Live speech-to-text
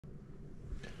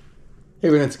Hey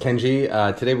everyone, it's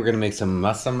Kenji. Today we're going to make some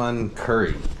Massaman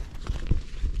curry.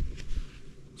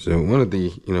 So one of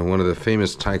the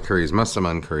famous Thai curries,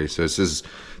 Massaman curry. So this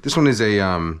one is a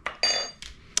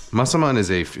Massaman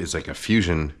is like a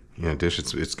fusion dish.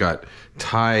 It's got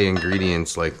Thai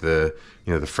ingredients like the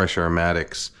fresh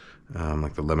aromatics,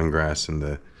 like the lemongrass and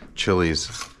the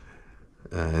chilies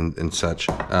and such.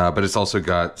 But it's also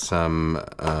got some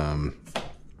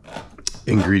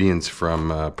ingredients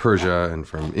from Persia and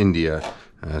from India,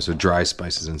 so dry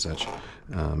spices and such,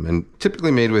 and typically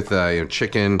made with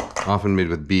chicken, often made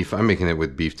with beef. I'm making it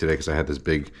with beef today because I had this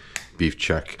big beef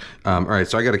chuck. All right,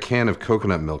 so I got a can of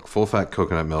coconut milk, full-fat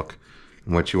coconut milk.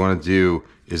 And what you want to do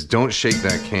is don't shake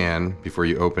that can before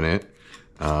you open it.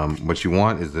 What you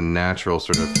want is the natural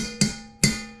sort of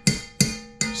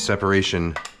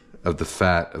separation of the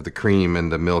fat, of the cream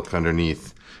and the milk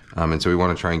underneath. And so we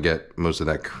want to try and get most of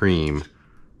that cream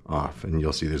off, and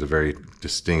you'll see there's a very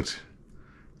distinct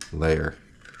layer.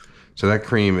 So that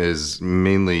cream is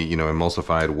mainly,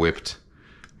 emulsified, whipped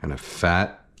kind of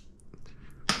fat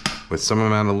with some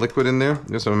amount of liquid in there.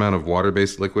 There's some amount of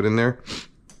water-based liquid in there.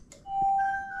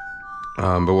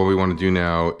 But what we want to do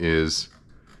now is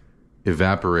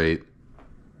evaporate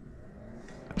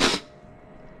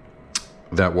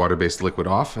that water-based liquid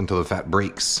off until the fat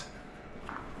breaks.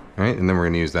 All right, and then we're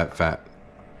going to use that fat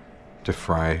to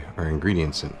fry our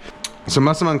ingredients in. So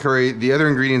Massaman curry, the other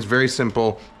ingredients, very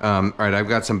simple. All right, I've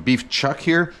got some beef chuck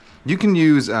here. You can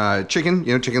use chicken,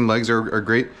 chicken legs are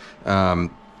great. The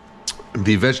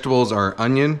vegetables are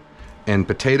onion and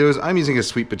potatoes. I'm using a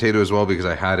sweet potato as well because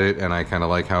I had it and I kind of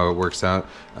like how it works out.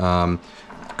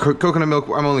 Coconut milk,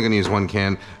 I'm only going to use 1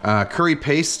 can. Curry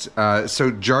paste,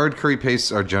 so jarred curry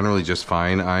pastes are generally just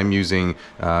fine. I'm using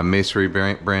Masuri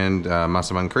brand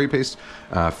Massaman curry paste.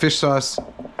 Fish sauce,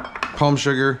 palm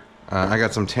sugar. I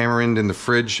got some tamarind in the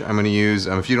fridge I'm going to use.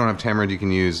 If you don't have tamarind, you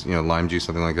can use lime juice,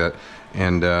 something like that.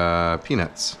 And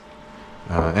peanuts.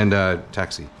 And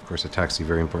taxi. Of course, a taxi,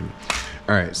 very important.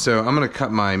 All right, so I'm going to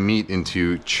cut my meat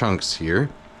into chunks here.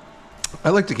 I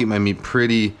like to keep my meat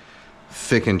pretty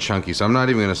thick and chunky, so I'm not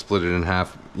even going to split it in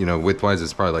half. Widthwise,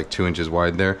 it's probably like 2 inches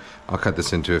wide there. I'll cut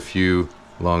this into a few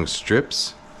long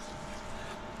strips.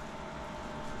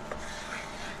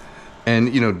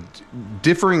 And,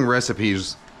 differing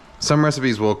recipes, some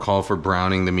recipes will call for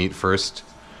browning the meat first.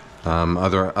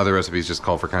 Other recipes just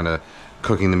call for kind of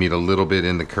cooking the meat a little bit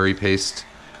in the curry paste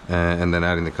and then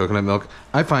adding the coconut milk.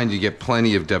 I find you get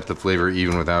plenty of depth of flavor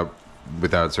even without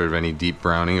sort of any deep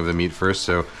browning of the meat first,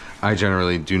 so I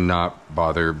generally do not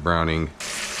bother browning.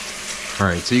 All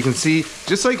right, so you can see,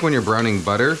 just like when you're browning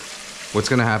butter, what's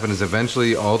going to happen is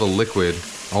eventually all the liquid,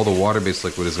 all the water-based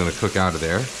liquid is going to cook out of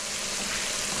there.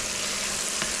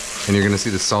 And you're going to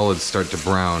see the solids start to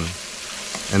brown.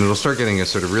 And it'll start getting a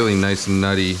sort of really nice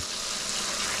nutty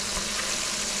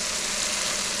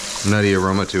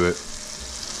aroma to it.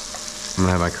 I'm going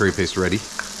to have my curry paste ready.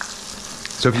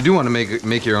 So if you do want to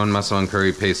make your own Massaman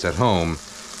curry paste at home,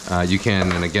 you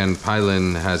can. And again,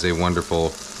 Pailin has a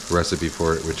wonderful recipe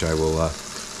for it, which I will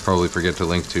probably forget to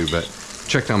link to, but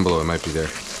check down below, it might be there.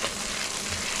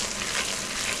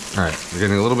 All right, we're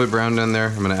getting a little bit brown down there.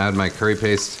 I'm going to add my curry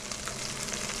paste.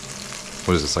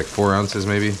 What is this, like 4 ounces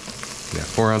maybe? Yeah,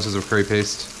 4 ounces of curry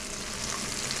paste.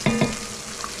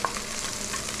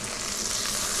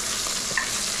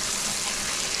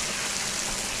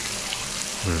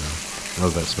 I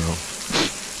love that smell.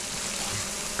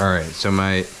 All right, so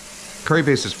my curry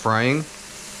paste is frying.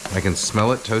 I can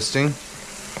smell it toasting.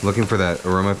 Looking for that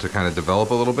aroma to kind of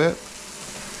develop a little bit.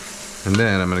 And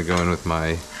then I'm going to go in with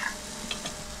my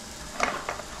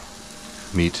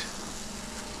meat.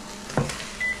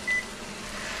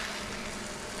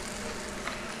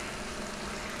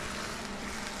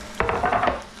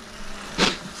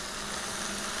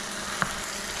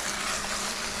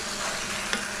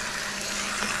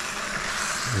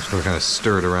 I'm just going to kind of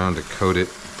stir it around to coat it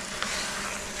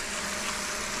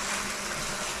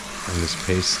in this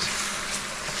paste.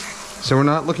 So we're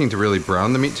not looking to really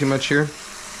brown the meat too much here.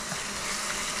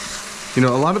 A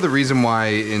lot of the reason why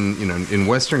in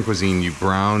Western cuisine you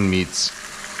brown meats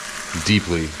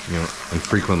deeply, and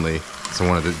frequently. So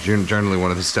generally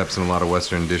one of the steps in a lot of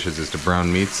Western dishes is to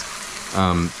brown meats.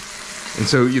 And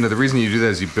so the reason you do that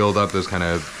is you build up those kind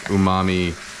of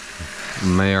umami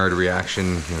Maillard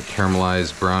reaction,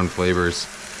 caramelized brown flavors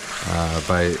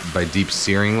by deep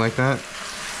searing like that.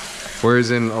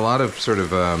 Whereas in a lot of sort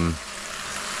of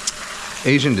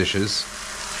Asian dishes,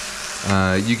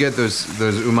 you get those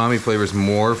umami flavors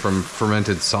more from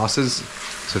fermented sauces,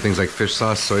 so things like fish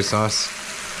sauce, soy sauce,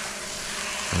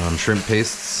 shrimp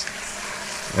pastes.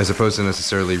 as opposed to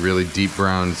necessarily really deep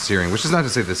brown searing, which is not to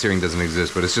say that searing doesn't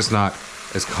exist, but it's just not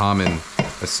as common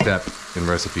a step in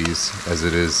recipes as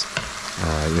it is,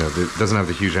 it doesn't have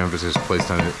the huge emphasis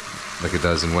placed on it like it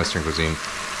does in Western cuisine.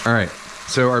 All right,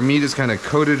 so our meat is kind of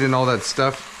coated in all that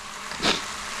stuff.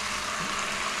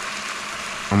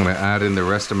 I'm gonna add in the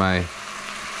rest of my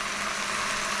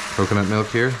coconut milk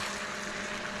here.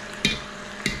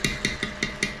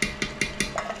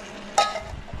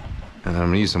 And I'm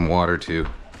gonna use some water to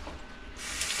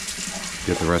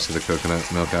get the rest of the coconut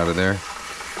milk out of there.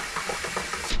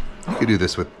 You could do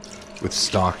this with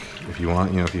stock if you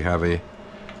want, if you have a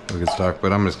good stock,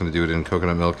 but I'm just gonna do it in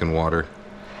coconut milk and water.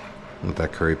 Let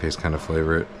that curry paste kind of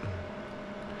flavor it.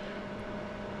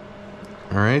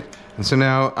 All right, and so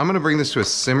now I'm gonna bring this to a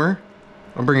simmer.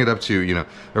 I'll bring it up to,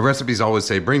 the recipes always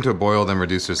say bring to a boil, then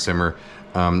reduce to a simmer.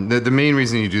 The main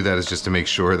reason you do that is just to make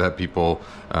sure that people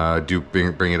do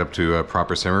bring it up to a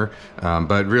proper simmer.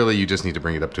 But really, you just need to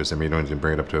bring it up to a simmer. You don't need to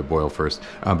bring it up to a boil first.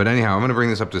 But anyhow, I'm going to bring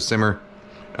this up to a simmer.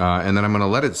 And then I'm going to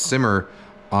let it simmer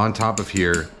on top of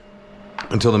here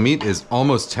until the meat is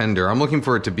almost tender. I'm looking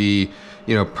for it to be,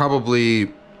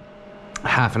 probably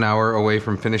half an hour away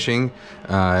from finishing,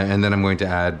 and then I'm going to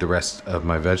add the rest of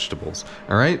my vegetables.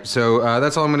 All right, so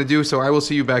that's all I'm going to do. So I will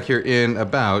see you back here in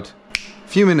about a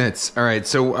few minutes. All right,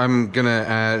 so I'm going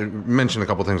to mention a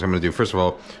couple things I'm going to do. First of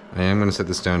all, I am going to set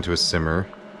this down to a simmer.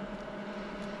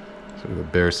 Sort of a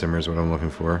bare simmer is what I'm looking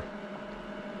for.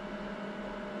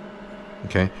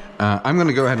 Okay, I'm going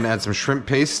to go ahead and add some shrimp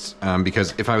paste,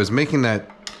 because if I was making that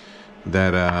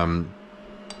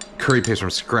curry paste from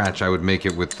scratch, I would make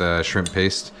it with shrimp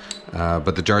paste,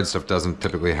 but the jarred stuff doesn't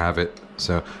typically have it,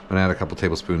 so I'm gonna add a couple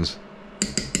tablespoons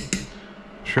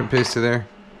shrimp paste to there.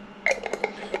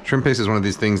 Shrimp paste is one of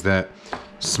these things that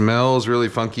smells really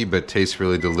funky but tastes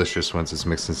really delicious once it's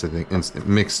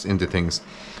mixed into things.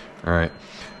 All right,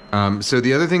 so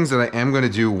the other things that I am going to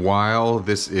do while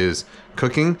this is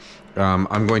cooking,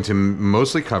 I'm going to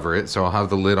mostly cover it, so I'll have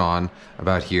the lid on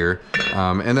about here,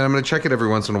 and then I'm going to check it every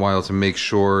once in a while to make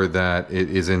sure that it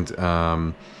isn't,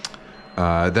 that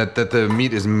the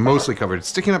meat is mostly covered.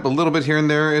 Sticking up a little bit here and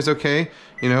there is okay,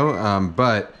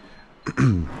 but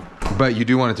but you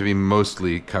do want it to be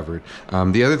mostly covered.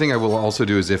 The other thing I will also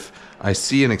do is if I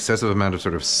see an excessive amount of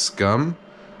sort of scum,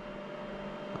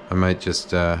 I might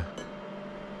just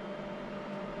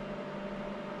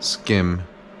skim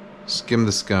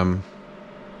the scum.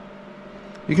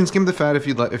 You can skim the fat if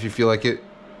you feel like it.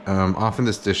 Often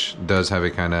this dish does have a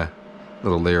kind of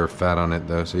little layer of fat on it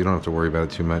though, so you don't have to worry about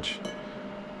it too much.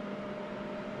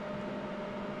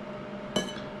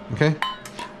 Okay.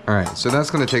 All right, so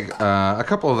that's going to take a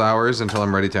couple of hours until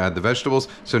I'm ready to add the vegetables.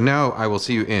 So now I will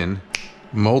see you in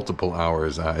multiple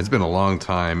hours. It's been a long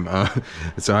time,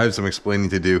 so I have some explaining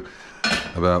to do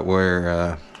about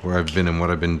where I've been and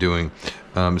what I've been doing.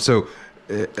 As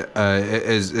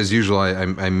usual,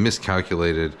 I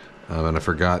miscalculated, and I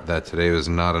forgot that today was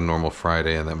not a normal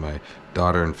Friday, and that my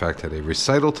daughter, in fact, had a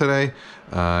recital today.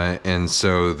 And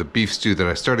so the beef stew that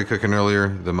I started cooking earlier,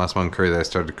 the Massaman curry that I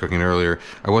started cooking earlier,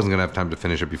 I wasn't going to have time to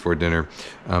finish it before dinner.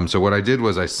 So what I did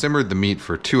was I simmered the meat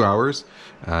for 2 hours,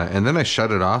 and then I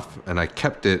shut it off, and I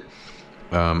kept it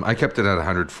at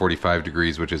 145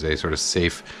 degrees, which is a sort of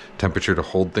safe temperature to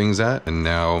hold things at. And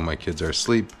now my kids are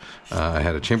asleep. I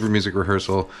had a chamber music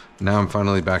rehearsal. Now I'm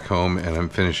finally back home and I'm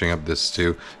finishing up this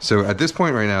stew. So at this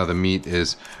point right now, the meat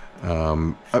is,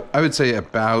 I would say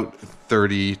about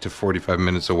 30 to 45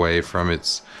 minutes away from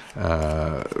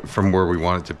from where we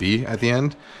want it to be at the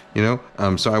end,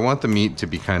 So I want the meat to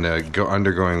be kind of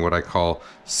undergoing what I call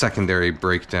secondary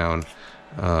breakdown,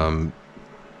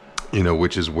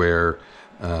 which is where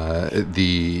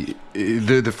the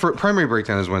primary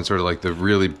breakdown is when sort of like the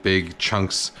really big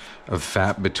chunks of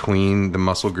fat between the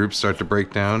muscle groups start to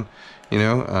break down,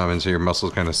 and so your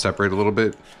muscles kind of separate a little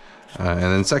bit. And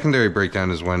then secondary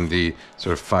breakdown is when the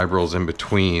sort of fibrils in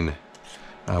between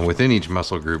within each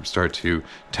muscle group start to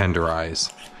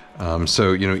tenderize.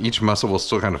 So, each muscle will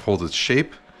still kind of hold its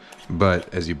shape,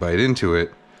 but as you bite into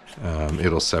it,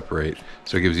 it'll separate.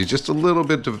 So it gives you just a little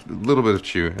bit of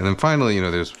chew. And then finally,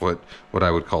 there's what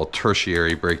I would call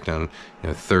tertiary breakdown,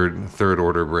 third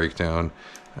order breakdown,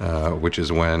 which is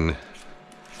when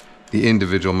the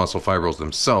individual muscle fibrils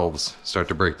themselves start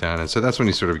to break down. And so that's when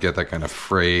you sort of get that kind of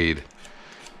frayed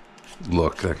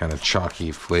look, that kind of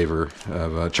chalky flavor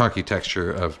of chalky texture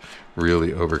of really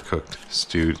overcooked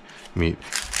stewed meat.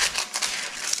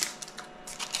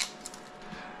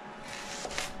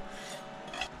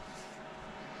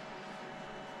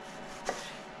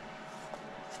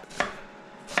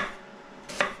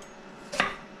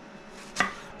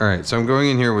 All right, so I'm going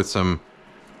in here with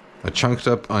a a chunked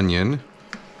up onion.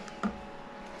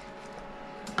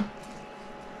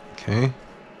 Okay.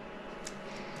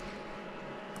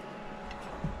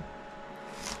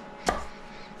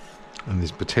 And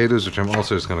these potatoes, which I'm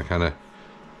also just going to kind of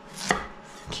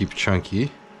keep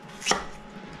chunky.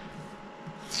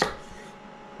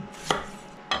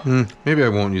 Maybe I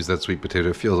won't use that sweet potato.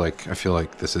 I feel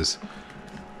like this is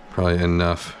probably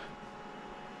enough.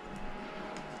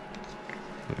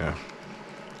 Yeah.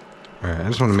 All right. I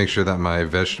just want to make sure that my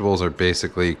vegetables are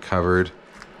basically covered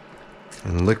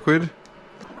in liquid.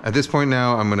 At this point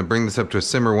now, I'm going to bring this up to a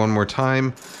simmer one more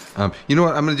time. You know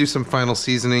what? I'm going to do some final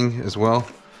seasoning as well.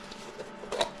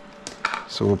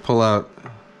 So we'll pull out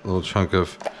a little chunk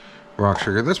of rock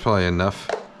sugar. That's probably enough.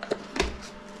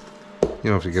 You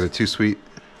don't have to get it too sweet.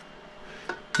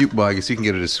 Well, I guess you can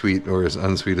get it as sweet or as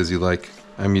unsweet as you like.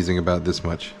 I'm using about this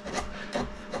much.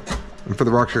 And for the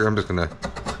rock sugar, I'm just going to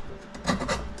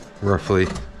roughly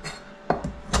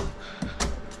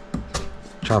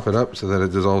chop it up so that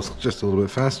it dissolves just a little bit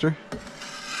faster.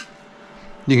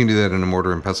 You can do that in a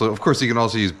mortar and pestle. Of course, you can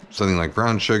also use something like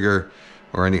brown sugar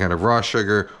or any kind of raw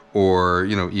sugar, or,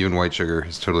 you know, even white sugar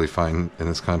is totally fine in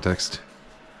this context.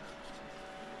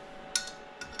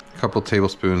 A couple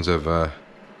tablespoons of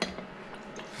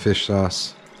fish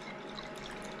sauce.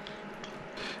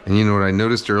 And you know what I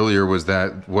noticed earlier was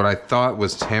that what I thought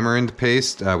was tamarind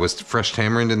paste, was fresh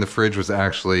tamarind in the fridge, was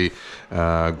actually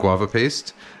guava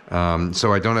paste.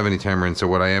 So I don't have any tamarind, so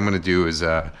what I am going to do is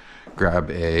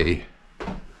grab a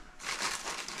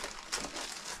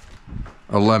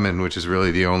lemon, which is really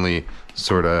the only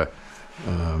sort of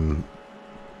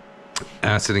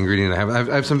acid ingredient I have.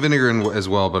 I have some vinegar in as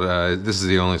well, but this is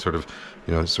the only sort of,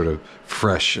 you know, sort of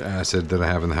fresh acid that I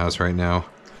have in the house right now.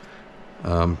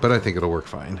 But I think it'll work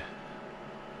fine.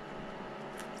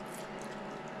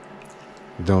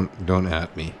 Don't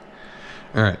at me.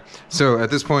 All right. So at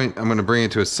this point, I'm going to bring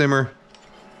it to a simmer.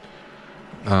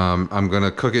 I'm going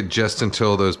to cook it just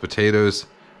until those potatoes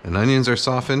and onions are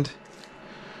softened,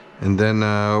 and then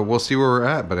we'll see where we're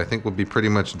at. But I think we'll be pretty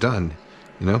much done.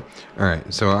 You know. All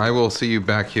right. So I will see you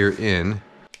back here in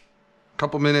a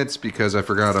couple minutes, because I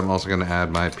forgot I'm also going to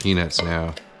add my peanuts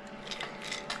now.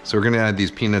 So we're going to add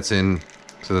these peanuts in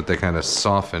so that they kind of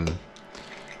soften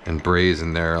and braise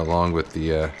in there along with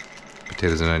the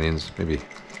potatoes and onions. Maybe, I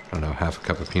don't know, half a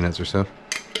cup of peanuts or so.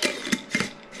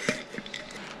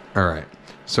 All right,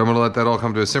 so I'm going to let that all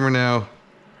come to a simmer now.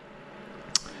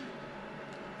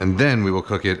 And then we will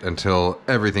cook it until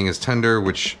everything is tender,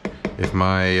 which, if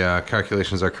my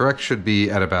calculations are correct, should be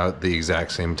at about the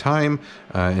exact same time.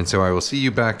 And so I will see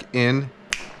you back in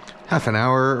half an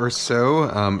hour or so.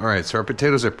 All right, so our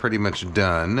potatoes are pretty much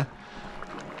done.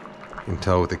 You can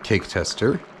tell with the cake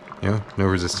tester, you know, no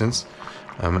resistance.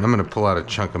 And I'm gonna pull out a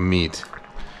chunk of meat,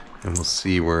 and we'll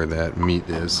see where that meat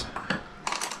is.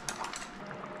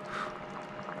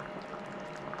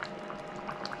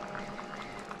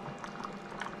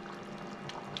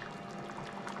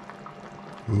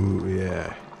 Ooh,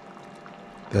 yeah.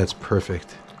 That's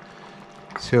perfect.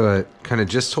 So it kind of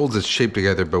just holds its shape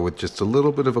together, but with just a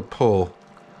little bit of a pull,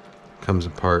 comes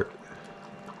apart.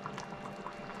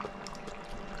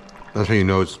 That's how you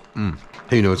know it's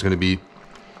how you know it's going to be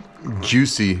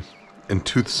juicy and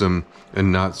toothsome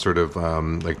and not sort of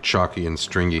like chalky and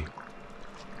stringy.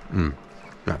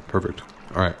 Yeah, perfect.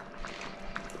 All right.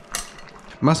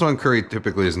 Massaman curry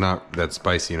typically is not that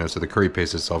spicy, you know, so the curry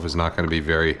paste itself is not going to be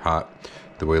very hot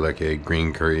the way like a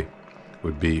green curry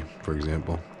would be, for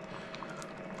example.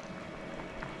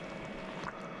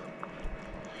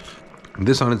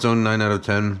 This on its own, 9 out of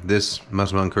 10. This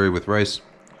Massaman curry with rice,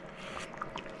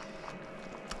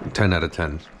 10 out of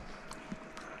 10.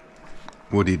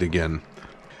 Would eat again.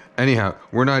 Anyhow,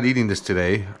 we're not eating this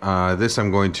today. This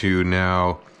I'm going to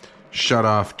now shut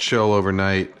off, chill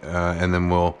overnight, and then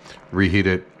we'll reheat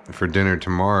it for dinner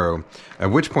tomorrow.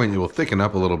 At which point it will thicken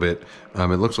up a little bit. It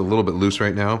looks a little bit loose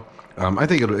right now. I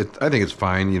think it's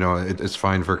fine. You know, it's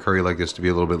fine for a curry like this to be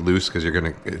a little bit loose, because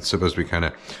it's supposed to be kind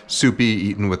of soupy,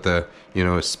 eaten with a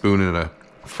spoon and a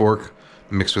fork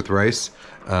mixed with rice.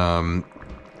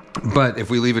 But if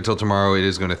we leave it till tomorrow, it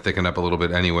is going to thicken up a little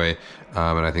bit anyway,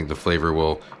 and I think the flavor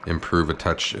will improve a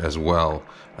touch as well.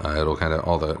 It'll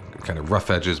all the kind of rough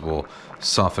edges will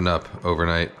soften up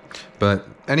overnight. But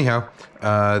anyhow,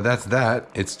 that's that.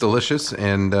 It's delicious,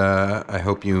 and I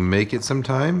hope you make it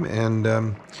sometime, and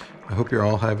I hope you're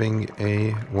all having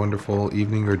a wonderful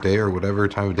evening or day or whatever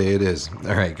time of day it is.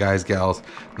 All right, guys, gals,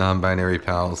 non-binary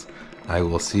pals, I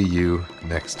will see you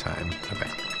next time.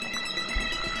 Bye-bye.